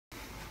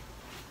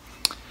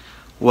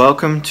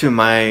Welcome to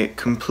my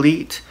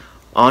complete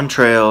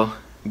on-trail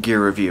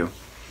gear review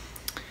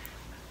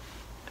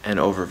and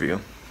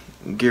overview.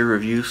 Gear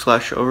review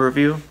slash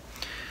overview.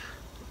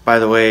 By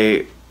the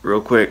way, real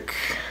quick,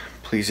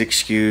 please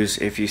excuse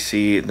if you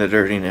see the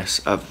dirtiness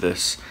of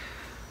this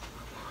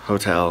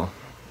hotel.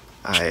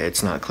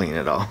 It's not clean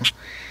at all.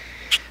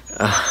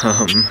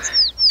 I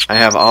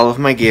have all of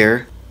my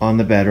gear on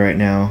the bed right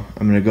now.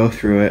 I'm going to go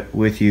through it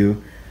with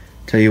you,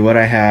 tell you what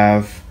I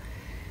have,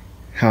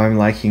 how I'm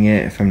liking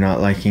it, if I'm not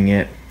liking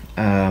it.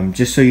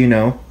 Just so you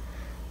know,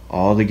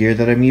 all the gear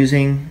that I'm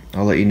using,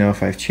 I'll let you know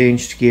if I've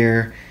changed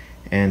gear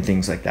and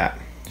things like that.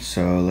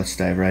 So let's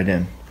dive right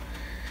in.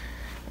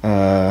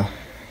 To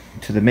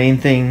the main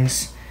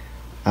things,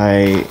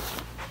 I'm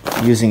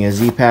using a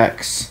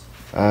Z-Packs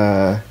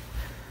Arctic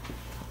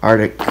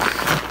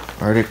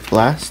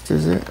Blast,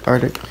 is it?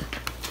 Arctic?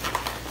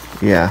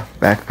 Yeah,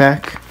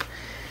 backpack.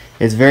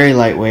 It's very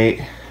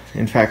lightweight.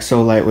 In fact,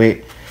 so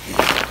lightweight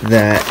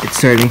that it's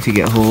starting to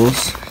get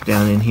holes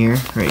down in here,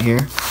 right here.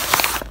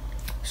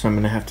 So I'm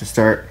gonna have to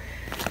start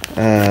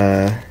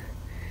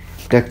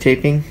duct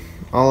taping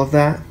all of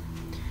that.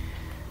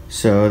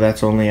 So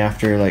that's only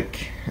after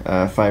like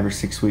 5 or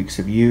 6 weeks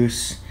of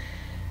use.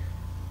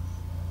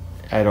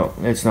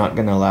 It's not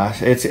gonna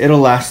last. It'll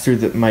last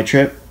through my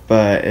trip,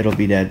 but it'll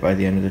be dead by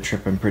the end of the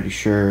trip, I'm pretty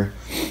sure.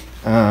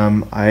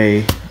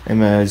 I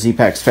am a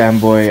Z-Packs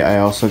fanboy. I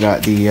also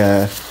got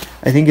the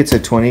I think it's a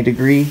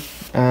 20-degree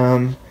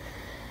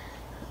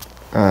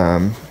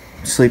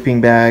sleeping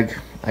bag.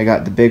 I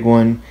got the big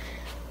one,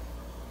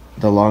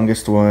 the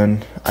longest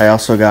one. I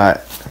also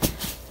got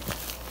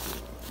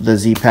the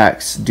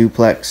Z-Packs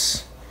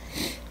duplex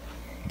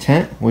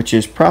tent, which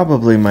is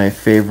probably my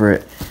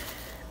favorite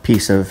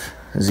piece of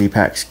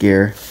Z-Packs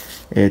gear.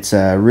 It's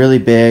really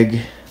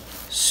big,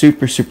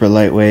 super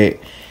lightweight.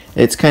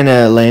 It's kind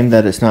of lame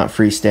that it's not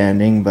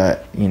freestanding,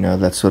 but you know,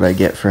 that's what I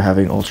get for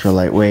having ultra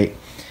lightweight.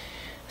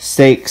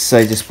 Stakes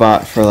I just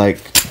bought for like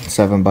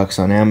 $7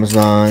 on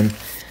Amazon.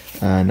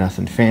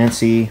 Nothing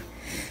fancy.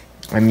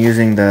 I'm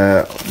using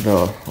the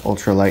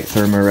ultralight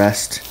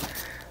Thermarest,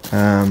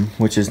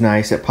 which is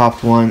nice. It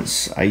popped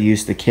once. I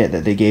used the kit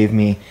that they gave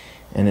me,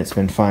 and it's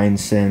been fine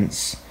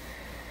since.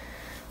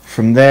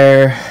 From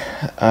there,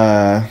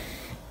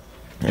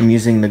 I'm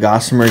using the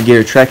Gossamer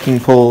Gear trekking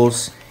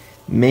poles,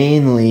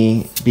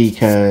 mainly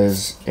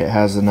because it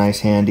has a nice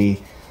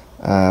handy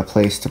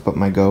place to put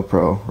my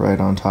GoPro right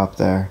on top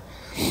there.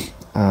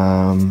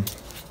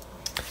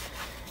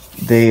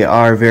 They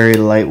are very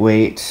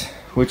lightweight,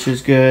 which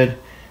is good.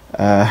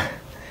 Check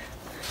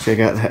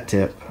out that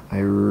tip. I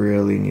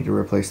really need to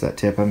replace that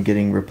tip. I'm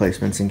getting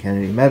replacements in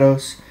Kennedy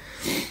Meadows.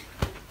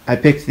 I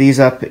picked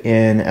these up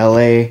in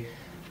LA.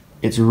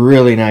 It's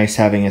really nice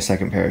having a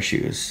second pair of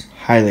shoes.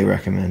 Highly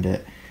recommend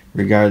it.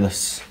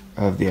 Regardless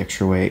of the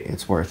extra weight,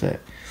 it's worth it.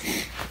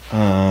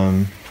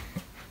 I'm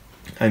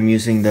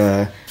using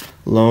the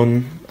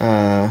Lone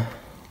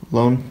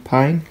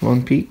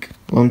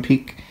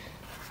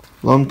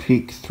Peak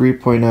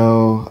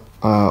 3.0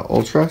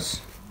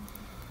 Ultras.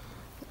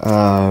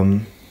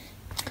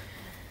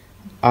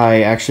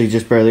 I actually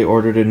just barely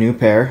ordered a new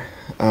pair.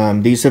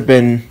 These have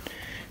been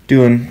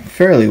doing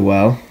fairly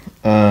well.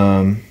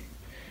 I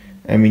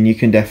mean, you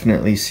can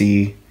definitely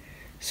see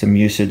some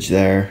usage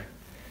there,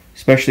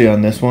 especially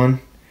on this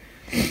one.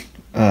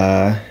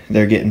 They're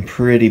getting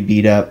pretty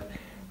beat up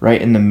right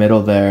in the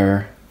middle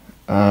there.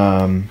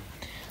 I'm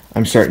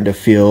starting to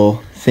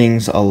feel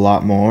things a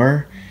lot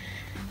more,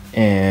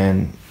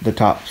 and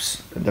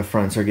the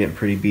fronts are getting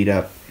pretty beat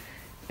up,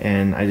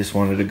 and I just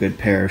wanted a good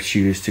pair of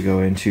shoes to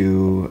go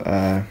into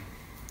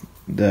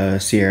the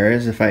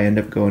Sierras if I end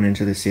up going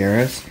into the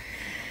Sierras.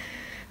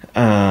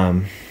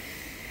 I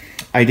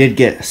did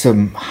get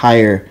some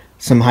high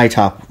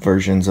top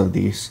versions of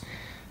these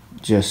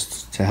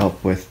just to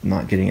help with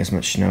not getting as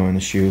much snow in the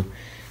shoe.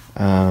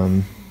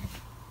 So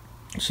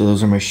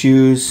those are my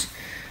shoes.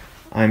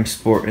 I'm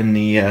sporting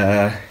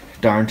the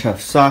Darn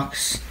Tough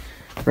socks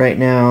right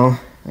now.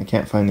 I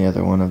can't find the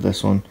other one of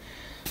this one,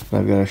 but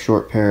I've got a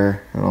short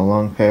pair and a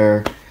long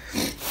pair.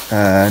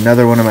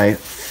 Another one of my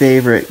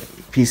favorite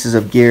pieces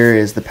of gear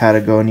is the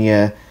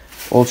Patagonia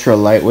ultra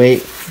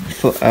lightweight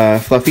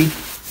Puffy.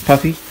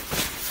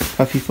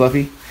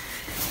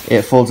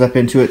 It folds up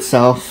into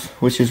itself,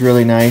 which is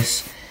really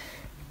nice.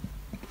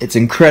 It's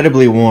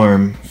incredibly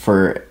warm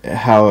for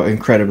how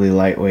incredibly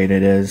lightweight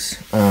it is.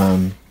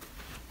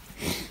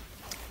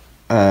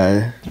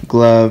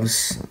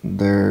 Gloves,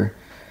 they're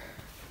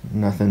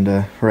nothing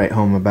to write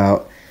home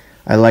about.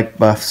 I like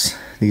buffs.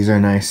 These are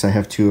nice. I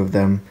have 2 of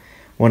them.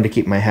 One to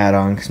keep my hat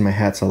on because my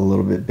hat's a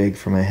little bit big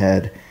for my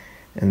head,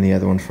 and the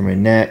other one for my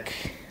neck.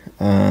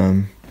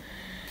 I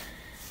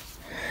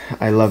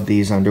love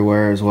these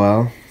underwear as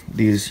well.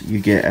 These you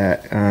get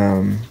at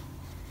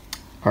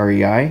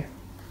REI.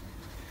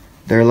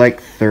 They're like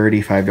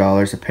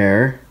 $35 a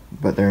pair,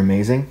 but they're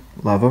amazing.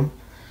 Love them.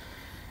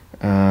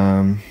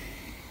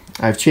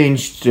 I've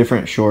changed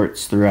different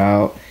shorts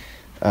throughout.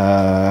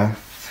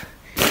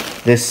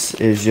 This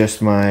is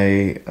just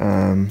my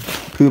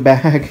poo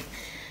bag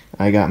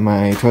I got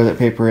my toilet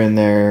paper in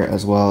there,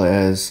 as well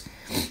as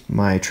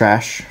my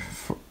trash,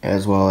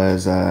 as well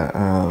as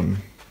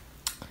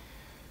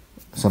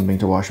something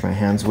to wash my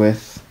hands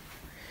with.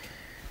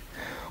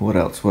 What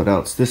else? What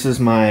else? This is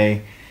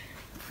my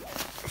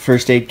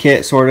first aid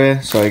kit,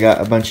 sorta. So I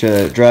got a bunch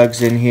of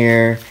drugs in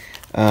here,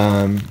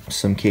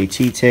 some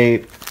KT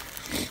tape,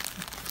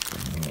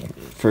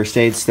 first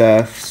aid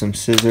stuff, some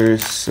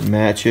scissors, some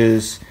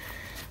matches,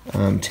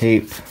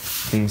 tape,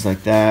 things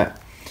like that.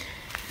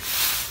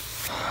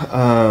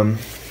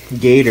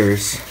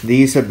 Gaiters.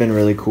 These have been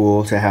really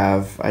cool to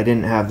have. I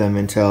didn't have them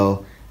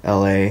until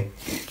LA.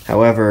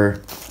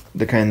 However,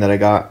 the kind that I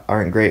got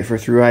aren't great for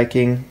through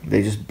hiking.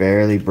 They just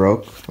barely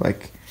broke.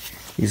 Like,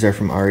 these are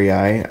from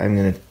REI. I'm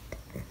gonna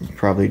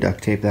probably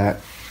duct tape that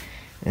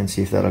and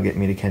see if that'll get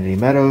me to Kennedy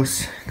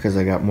Meadows, because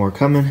I got more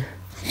coming.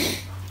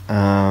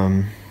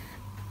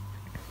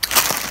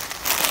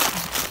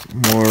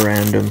 More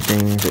random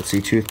things. Let's see,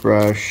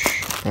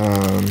 toothbrush,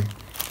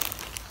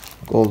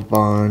 Gold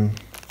Bond,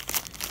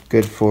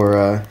 good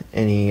for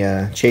any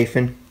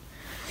chafing.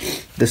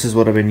 This is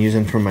what I've been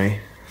using for my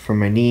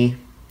knee.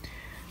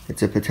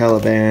 It's a patella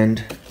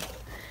band.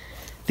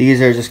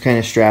 These are just kind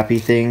of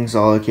strappy things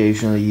I'll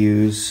occasionally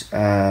use.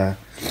 I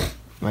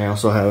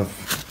also have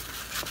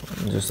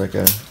just like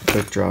a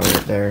quick draw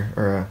right there,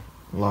 or a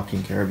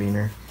locking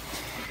carabiner.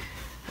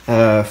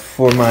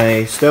 For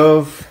my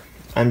stove,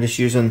 I'm just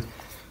using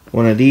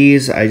one of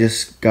these. I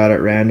just got it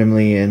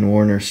randomly in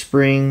Warner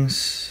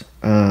Springs.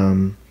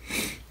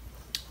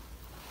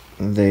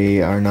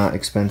 They are not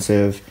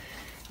expensive,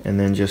 and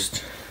then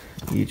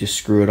you just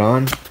screw it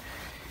on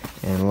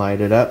and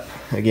light it up.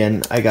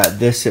 Again, I got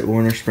this at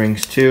Warner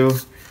Springs too.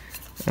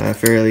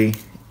 Fairly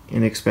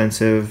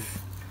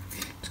inexpensive.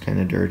 It's kind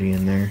of dirty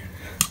in there.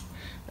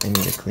 I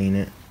need to clean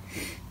it.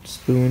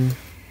 Spoon.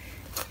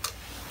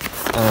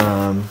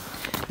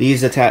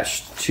 These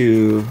attached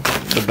to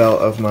the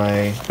belt of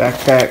my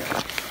backpack.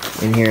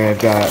 In here I've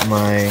got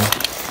my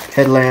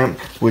headlamp,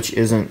 which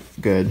isn't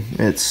good.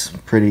 It's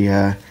pretty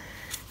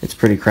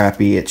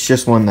crappy. It's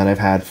just one that I've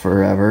had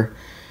forever.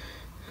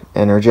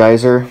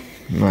 Energizer.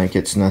 Like,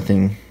 it's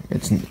nothing.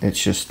 It's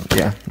just,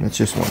 yeah, it's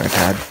just one I've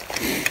had.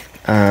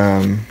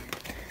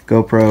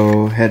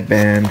 GoPro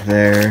headband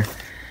there.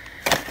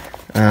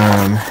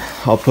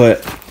 I'll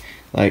put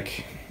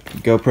like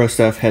GoPro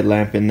stuff,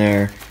 headlamp in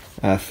there.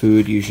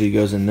 Food usually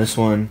goes in this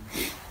one,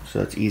 so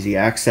it's easy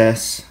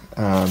access.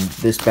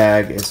 This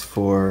bag is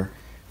for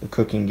the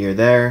cooking gear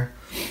there.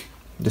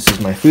 This is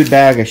my food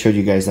bag. I showed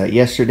you guys that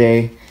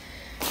yesterday.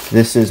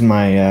 This is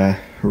my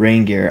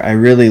rain gear. I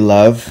really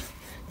love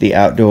the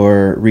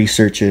Outdoor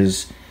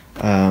Research's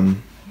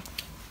rain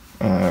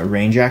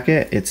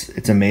jacket.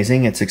 It's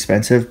amazing. It's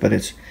expensive, but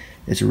it's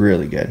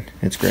really good.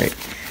 It's great.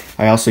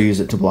 I also use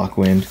it to block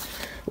wind,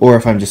 or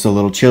if I'm just a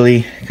little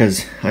chilly,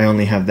 because I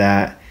only have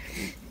that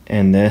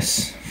and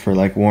this for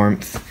like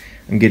warmth.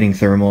 I'm getting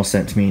thermal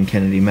sent to me in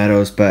Kennedy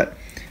Meadows, but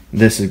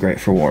this is great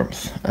for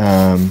warmth.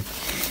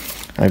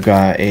 I've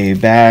got a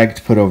bag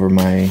to put over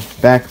my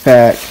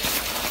backpack.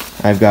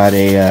 I've got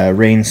a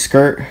rain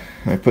skirt.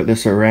 I put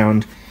this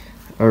around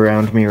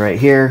me right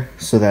here,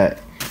 so that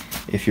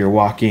if you're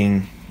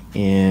walking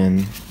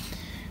in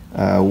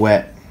a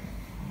wet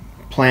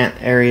plant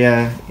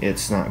area,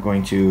 it's not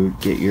going to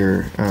get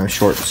your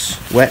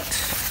shorts wet.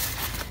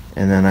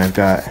 And then I've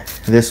got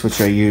this, which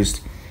I used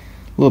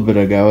a little bit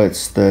ago.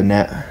 It's the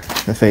net,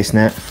 the face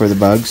net for the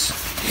bugs.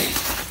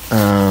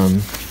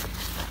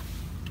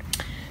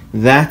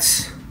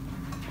 That's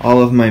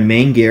all of my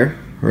main gear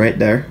right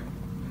there.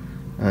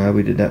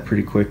 We did that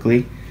pretty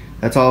quickly.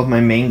 That's all of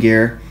my main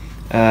gear.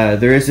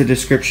 There is a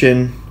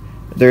description.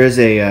 There is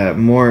a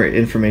more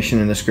information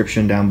in the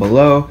description down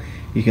below.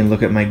 You can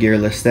look at my gear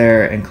list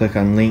there and click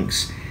on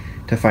links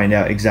to find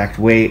out exact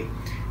weight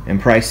and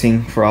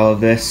pricing for all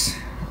of this.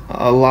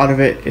 A lot of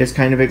it is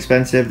kind of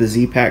expensive. The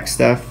Z-Pack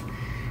stuff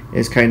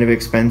is kind of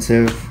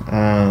expensive.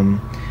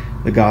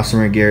 The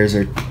Gossamer gears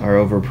are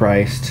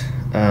overpriced.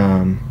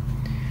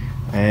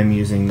 I am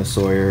using the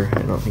Sawyer.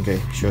 I don't think I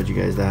showed you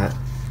guys that.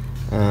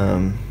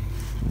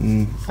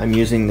 I'm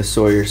using the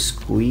Sawyer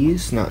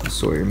Squeeze, not the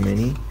Sawyer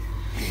Mini.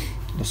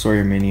 The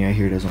Sawyer Mini I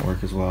hear doesn't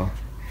work as well.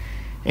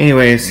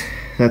 Anyways,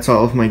 that's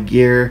all of my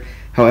gear.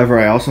 However,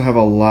 I also have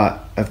a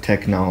lot of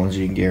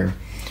technology gear.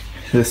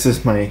 This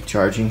is my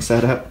charging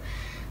setup.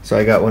 So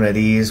I got one of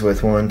these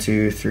with 1,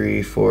 2,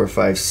 3, 4,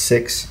 5,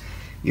 6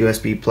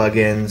 USB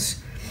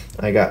plug-ins.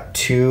 I got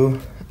 2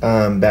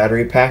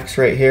 battery packs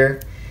right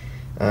here.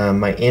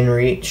 My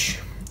InReach,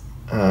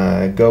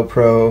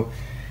 GoPro,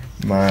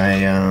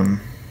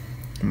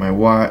 my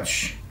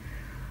watch,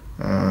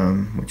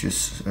 which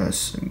is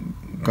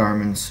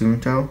Garmin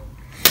Suunto.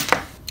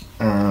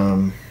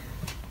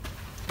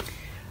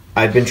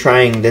 I've been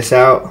trying this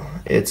out.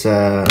 It's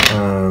a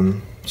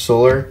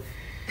solar.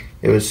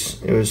 It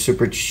was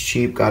super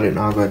cheap. Got it in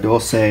Agua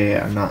Dulce.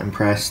 I'm not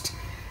impressed.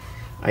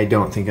 I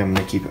don't think I'm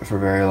gonna keep it for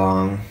very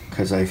long,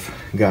 because I've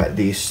got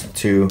these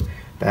 2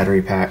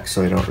 battery packs,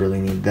 so I don't really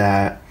need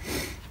that.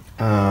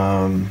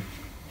 And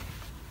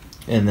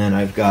then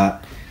I've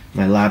got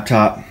my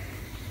laptop.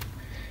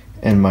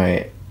 and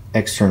my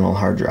external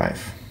hard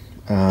drive.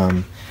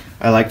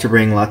 I like to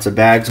bring lots of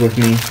bags with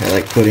me. I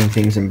like putting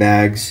things in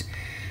bags.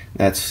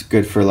 That's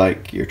good for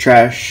like your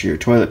trash, your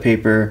toilet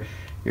paper,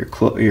 your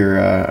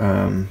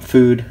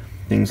food,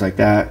 things like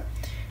that.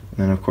 And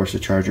then of course a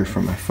charger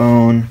for my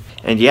phone.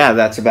 And yeah,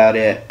 that's about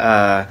it.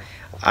 I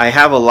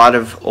have a lot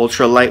of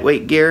ultra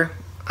lightweight gear,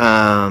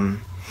 and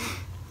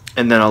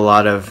then a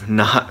lot of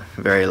not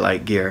very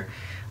light gear.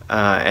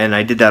 And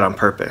I did that on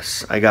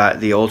purpose. I got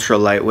the ultra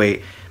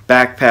lightweight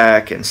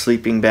backpack and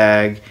sleeping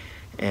bag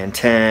and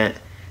tent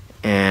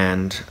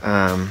and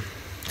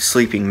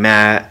sleeping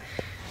mat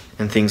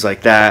and things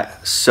like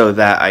that, so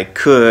that I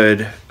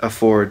could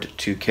afford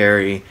to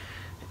carry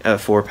a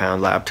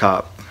 4-pound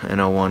laptop and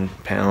a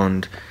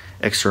 1-pound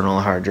external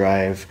hard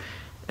drive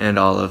and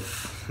all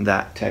of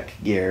that tech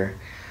gear.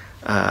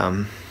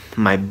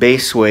 My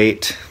base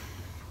weight,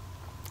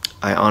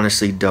 I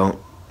honestly don't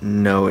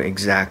know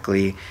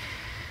exactly.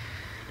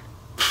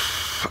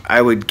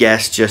 I would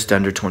guess just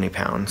under 20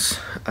 pounds.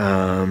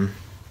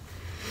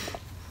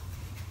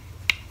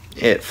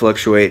 It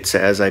fluctuates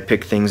as I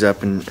pick things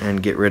up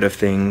and get rid of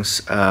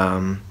things,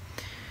 but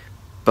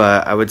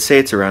I would say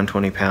it's around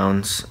 20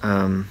 pounds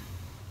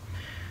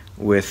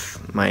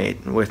with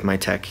my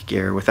tech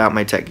gear. Without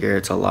my tech gear,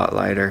 it's a lot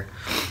lighter,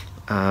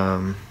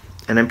 and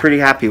I'm pretty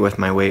happy with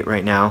my weight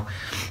right now.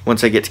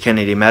 Once I get to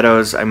Kennedy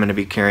Meadows, I'm going to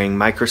be carrying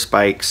micro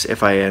spikes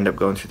if I end up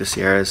going through the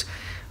Sierras.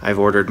 I've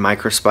ordered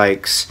micro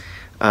spikes,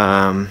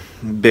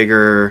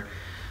 bigger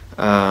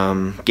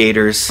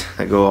gaiters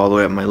that go all the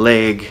way up my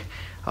leg.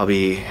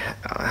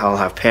 I'll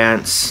have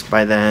pants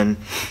by then,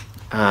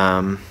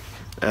 a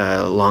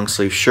long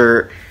sleeve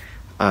shirt,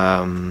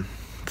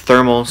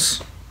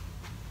 thermals.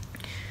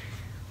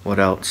 What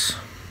else?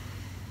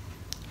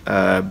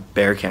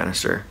 Bear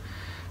canister.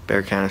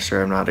 Bear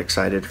canister I'm not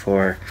excited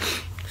for.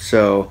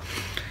 So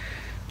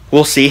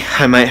we'll see.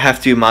 I might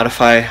have to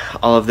modify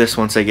all of this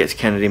once I get to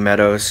Kennedy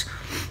Meadows.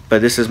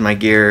 But this is my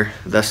gear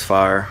thus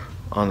far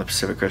on the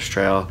Pacific Crest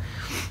Trail,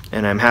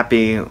 and I'm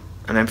happy, and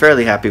I'm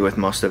fairly happy with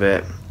most of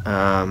it.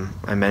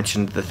 I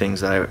mentioned the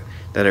things that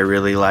I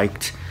really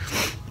liked,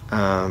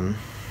 yeah,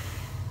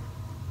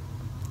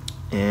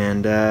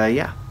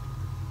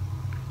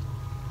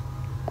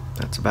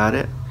 that's about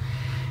it.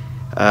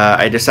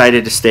 I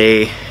decided to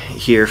stay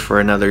here for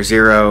another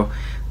zero.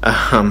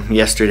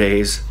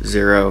 Yesterday's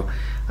zero,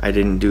 I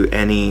didn't do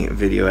any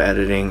video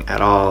editing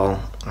at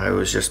all. I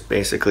was just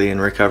basically in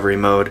recovery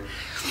mode,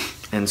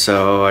 and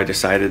so I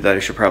decided that I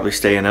should probably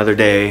stay another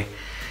day,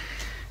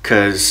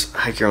 because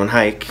hike your own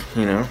hike,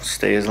 you know,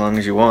 stay as long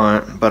as you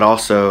want, but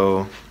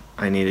also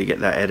I need to get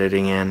that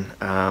editing in.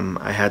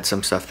 I had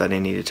some stuff that I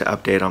needed to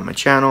update on my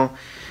channel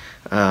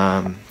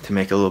to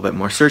make it a little bit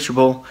more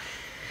searchable.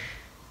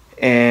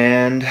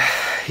 And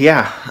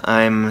yeah,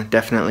 I'm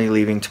definitely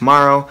leaving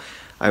tomorrow.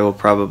 I will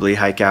probably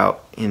hike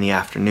out in the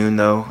afternoon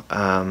though,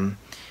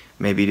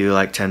 maybe do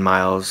like 10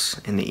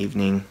 miles in the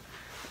evening,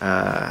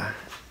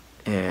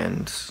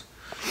 and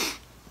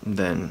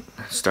then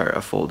start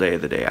a full day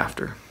the day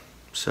after.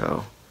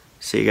 So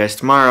see you guys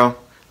tomorrow.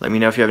 Let me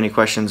know if you have any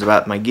questions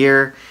about my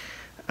gear.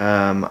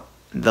 The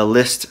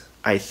list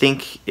I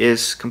think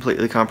is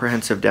completely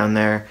comprehensive down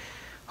there.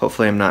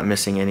 Hopefully I'm not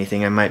missing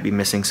anything. I might be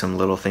missing some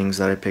little things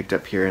that I picked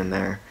up here and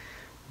there.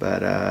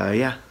 But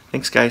yeah,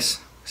 thanks guys.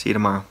 See you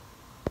tomorrow.